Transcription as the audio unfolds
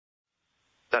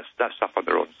That's stuff on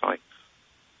their own site.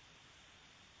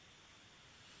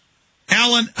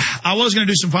 Alan, I was going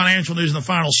to do some financial news in the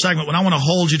final segment, but I want to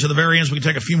hold you to the very end so we can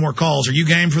take a few more calls. Are you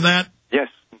game for that? Yes.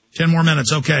 10 more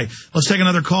minutes. Okay. Let's take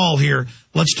another call here.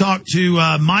 Let's talk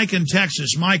to Mike in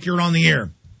Texas. Mike, you're on the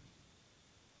air.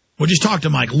 We'll just talk to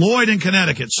Mike. Lloyd in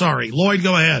Connecticut. Sorry. Lloyd,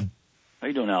 go ahead. How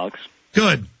you doing, Alex?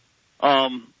 Good. A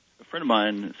friend of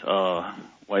mine's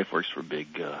wife works for a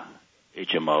big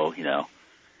HMO, you know.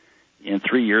 And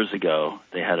 3 years ago,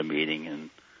 they had a meeting, and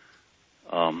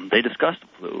they discussed the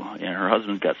flu. And her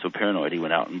husband got so paranoid, he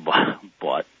went out and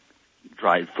bought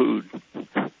dried food.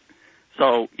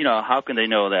 So, you know, how can they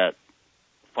know that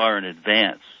far in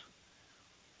advance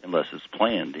unless it's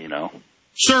planned, you know?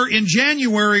 Sir, in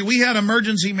January, we had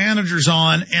emergency managers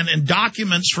on and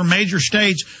documents from major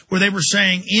states where they were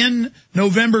saying in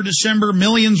November, December,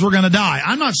 millions were going to die.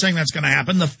 I'm not saying that's going to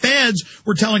happen. The feds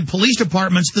were telling police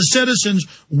departments the citizens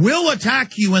will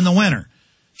attack you in the winter.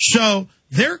 So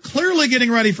they're clearly getting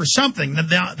ready for something.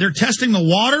 They're testing the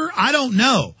water. I don't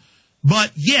know.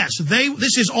 But, yes,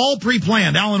 this is all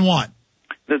pre-planned. Alan Watt.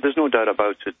 There's no doubt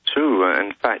about it, too.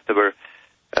 In fact, there were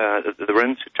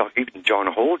talk, even John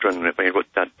Holdren, when he wrote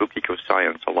that book,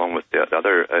 Eco-Science, along with the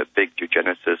other big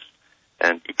eugenicists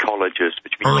and ecologists,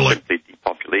 which means simply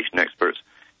depopulation experts,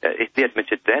 they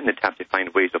admitted then they'd have to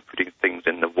find ways of putting things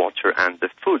in the water and the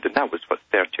food, and that was,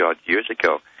 30-odd years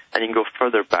ago. And you can go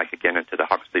further back again into the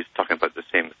Huxleys talking about the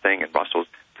same thing, and Russell's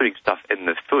putting stuff in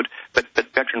the food. But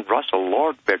Bertrand Russell,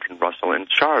 Lord Bertrand Russell, in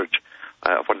charge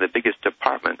of one of the biggest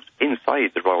departments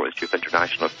inside the Royal Institute of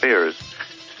International Affairs,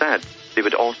 said they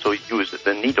would also use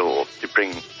the needle to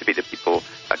be the people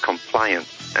compliant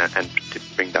and to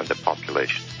bring down the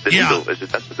population. The needle,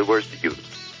 that's the words they use.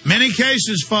 Many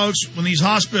cases, folks, when these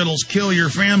hospitals kill your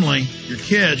family, your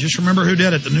kids, just remember who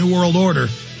did it, the New World Order.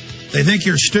 They think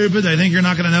you're stupid. They think you're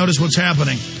not going to notice what's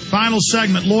happening. Final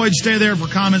segment. Lloyd, stay there for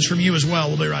comments from you as well.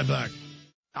 We'll be right back.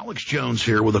 Alex Jones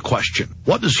here with a question.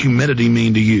 What does humidity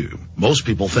mean to you? Most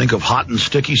people think of hot and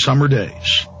sticky summer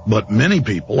days, but many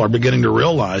people are beginning to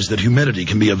realize that humidity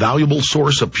can be a valuable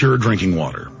source of pure drinking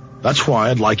water. That's why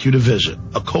I'd like you to visit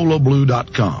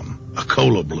AcolaBlue.com.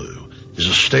 Acola Blue is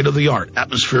a state-of-the-art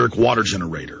atmospheric water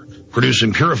generator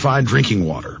producing purified drinking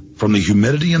water from the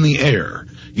humidity in the air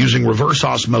using reverse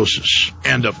osmosis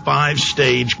and a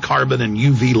 5-stage carbon and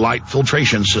UV light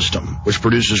filtration system, which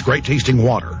produces great-tasting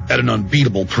water at an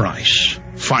unbeatable price.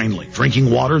 Finally, drinking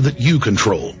water that you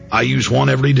control. I use one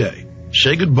every day.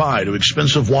 Say goodbye to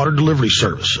expensive water delivery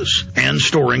services and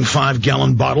storing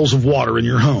 5-gallon bottles of water in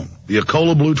your home. The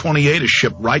Acola Blue 28 is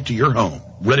shipped right to your home,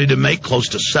 ready to make close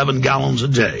to 7 gallons a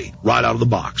day, right out of the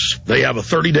box. They have a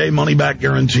 30-day money-back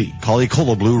guarantee. Call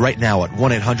Acola Blue right now at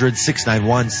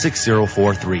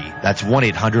 1-800-691-6043. That's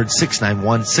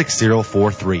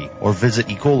 1-800-691-6043. Or visit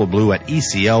Acola Blue at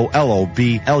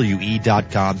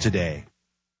ECOLOBLUE.com today.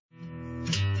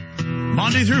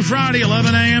 Monday through Friday,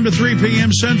 11 a.m. to 3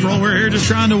 p.m. Central. We're here just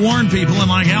trying to warn people. And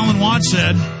like Alan Watts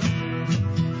said,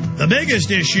 the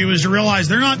biggest issue is to realize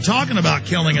they're not talking about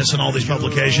killing us in all these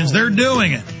publications. They're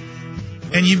doing it.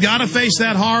 And you've got to face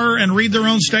that horror and read their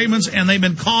own statements. And they've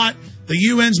been caught. The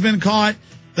UN's been caught.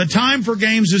 The time for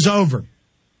games is over.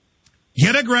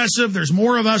 Get aggressive. There's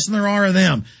more of us than there are of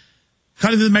them.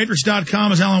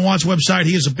 CuttingThroughTheMatrix.com is Alan Watts' website.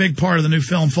 He is a big part of the new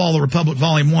film, Fall of the Republic,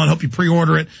 Volume 1. Hope you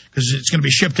pre-order it because it's going to be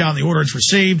shipped out in the order it's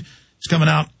received. It's coming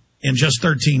out in just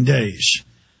 13 days.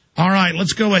 All right,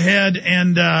 let's go ahead.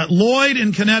 And Lloyd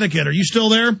in Connecticut, are you still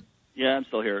there? Yeah, I'm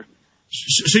still here.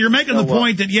 So you're making the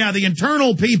point that, the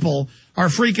internal people are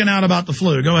freaking out about the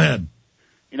flu. Go ahead.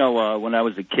 You know, when I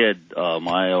was a kid,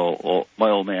 my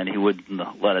old man, he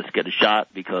wouldn't let us get a shot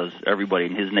because everybody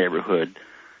in his neighborhood,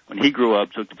 when he grew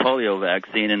up, took the polio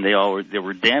vaccine, and they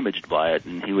were damaged by it,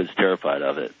 and he was terrified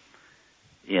of it.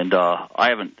 And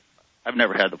I've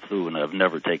never had the flu, and I've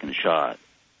never taken a shot.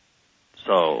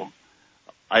 So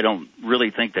I don't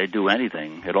really think they do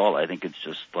anything at all. I think it's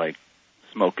just like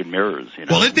smoke and mirrors. You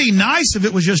know? Well, it'd be nice if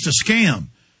it was just a scam,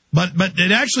 but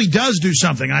it actually does do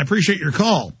something. I appreciate your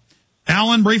call.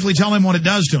 Alan, briefly tell him what it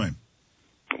does to him.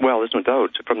 Well, there's no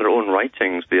doubt. From their own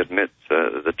writings, they admit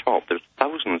the top. There's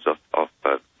thousands of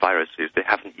viruses they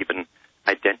haven't even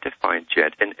identified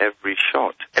yet in every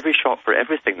shot for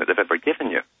everything that they've ever given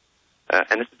you.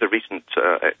 And this is the recent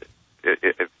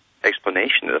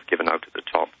explanation that they've given out at the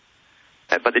top.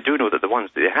 But they do know that the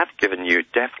ones that they have given you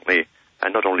definitely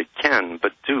not only can,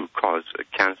 but do cause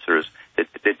cancers.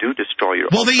 They do destroy your...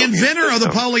 Well, the inventor of the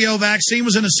polio vaccine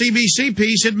was in a CBC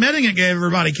piece admitting it gave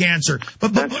everybody cancer.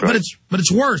 But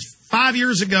it's worse. 5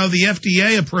 years ago, the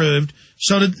FDA approved,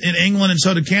 so did in England and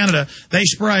so did Canada, they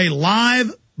spray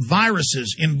live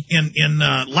viruses. In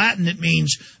Latin, it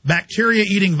means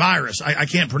bacteria-eating virus. I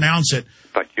can't pronounce it.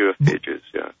 Bacteriophages,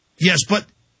 yeah. Yes, but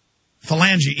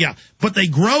phalange, yeah. But they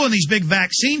grow in these big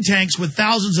vaccine tanks with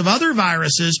thousands of other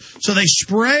viruses, so they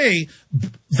spray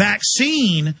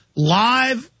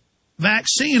live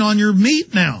vaccine on your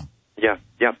meat now. Yeah,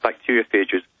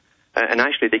 bacteriophages. And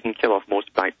actually, they can kill off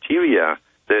most bacteria.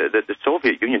 The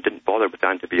Soviet Union didn't bother with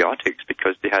antibiotics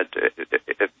because they had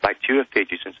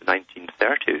bacteriophages since the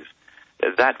 1930s.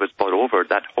 That was bought over.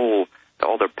 All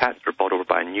their patents were bought over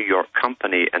by a New York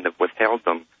company, and they've withheld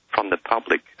them from the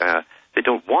public. They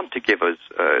don't want to give us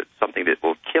something that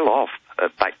will kill off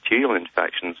bacterial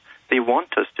infections. They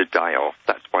want us to die off.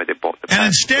 That's why they bought the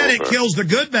patents. And instead, it kills the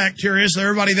good bacteria, so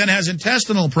everybody then has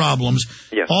intestinal problems.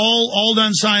 Yes. All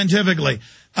done scientifically.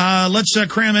 Let's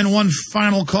cram in one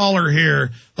final caller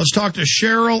here. Let's talk to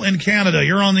Cheryl in Canada.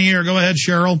 You're on the air. Go ahead,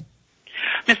 Cheryl.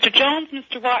 Mr. Jones,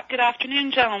 Mr. Watt, good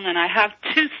afternoon, gentlemen. I have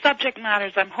two subject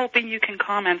matters I'm hoping you can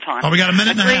comment on. Oh, we got a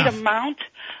minute and a half. A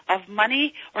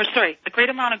great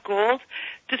amount of gold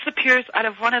disappears out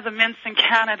of one of the mints in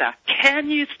Canada. Can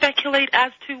you speculate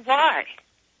as to why?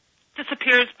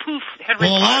 Disappears, poof, Henry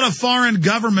Well, a lot of foreign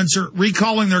governments are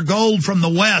recalling their gold from the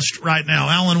West right now.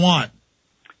 Alan Watt.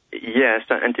 Yes,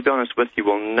 and to be honest with you,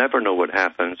 we'll never know what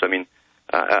happens. I mean,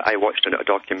 I watched a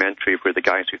documentary where the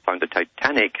guys who found the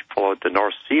Titanic followed the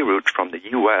North Sea route from the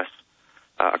U.S.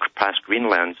 Past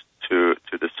Greenland to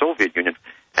the Soviet Union,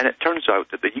 and it turns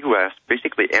out that the U.S.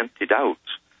 basically emptied out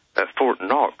Fort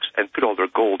Knox and put all their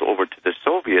gold over to the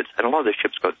Soviets, and a lot of the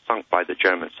ships got sunk by the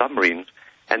German submarines,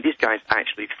 and these guys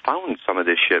actually found some of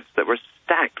the ships that were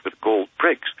stacked with gold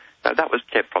bricks. Now, that was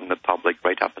kept from the public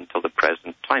right up until the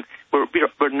present time. We're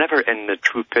never in the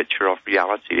true picture of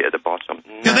reality at the bottom.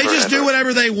 Yeah, they just do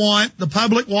whatever they want. The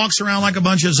public walks around like a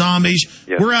bunch of zombies.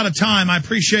 Yeah. We're out of time. I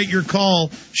appreciate your call,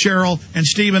 Cheryl, and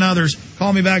Steve and others.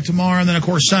 Call me back tomorrow, and then, of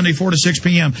course, Sunday, 4 to 6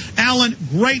 p.m. Alan,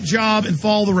 great job in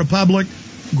Follow the Republic.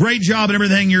 Great job in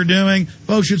everything you're doing.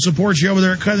 Folks should support you over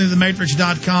there at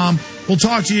cuttingthematrix.com. We'll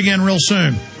talk to you again real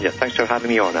soon. Yeah, thanks for having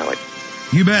me on, Alex.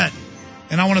 You bet.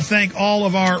 And I want to thank all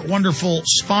of our wonderful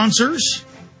sponsors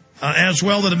as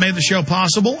well that have made the show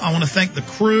possible. I want to thank the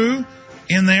crew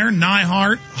in there,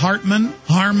 Nyhart, Hartman,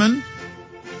 Harmon,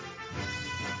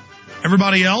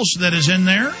 everybody else that is in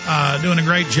there doing a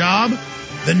great job.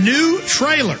 The new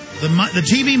trailer, the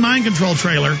TV Mind Control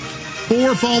trailer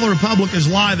for Follow the Republic is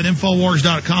live at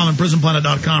Infowars.com and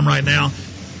PrisonPlanet.com right now.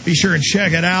 Be sure and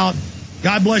check it out.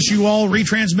 God bless you all.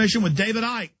 Retransmission with David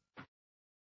Icke.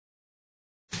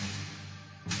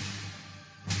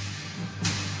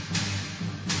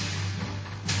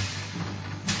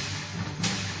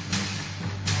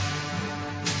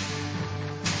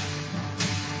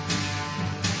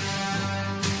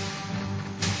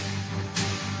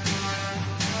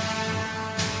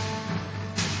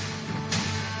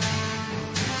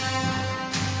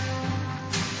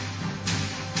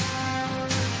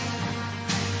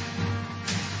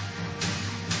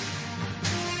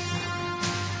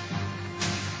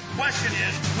 Question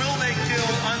is, will they kill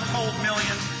untold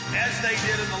millions as they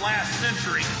did in the last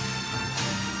century?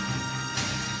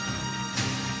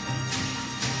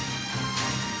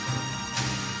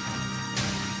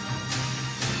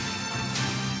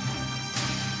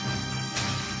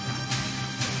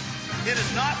 It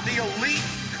is not the elite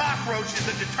cockroaches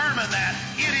that determine that.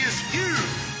 It is you.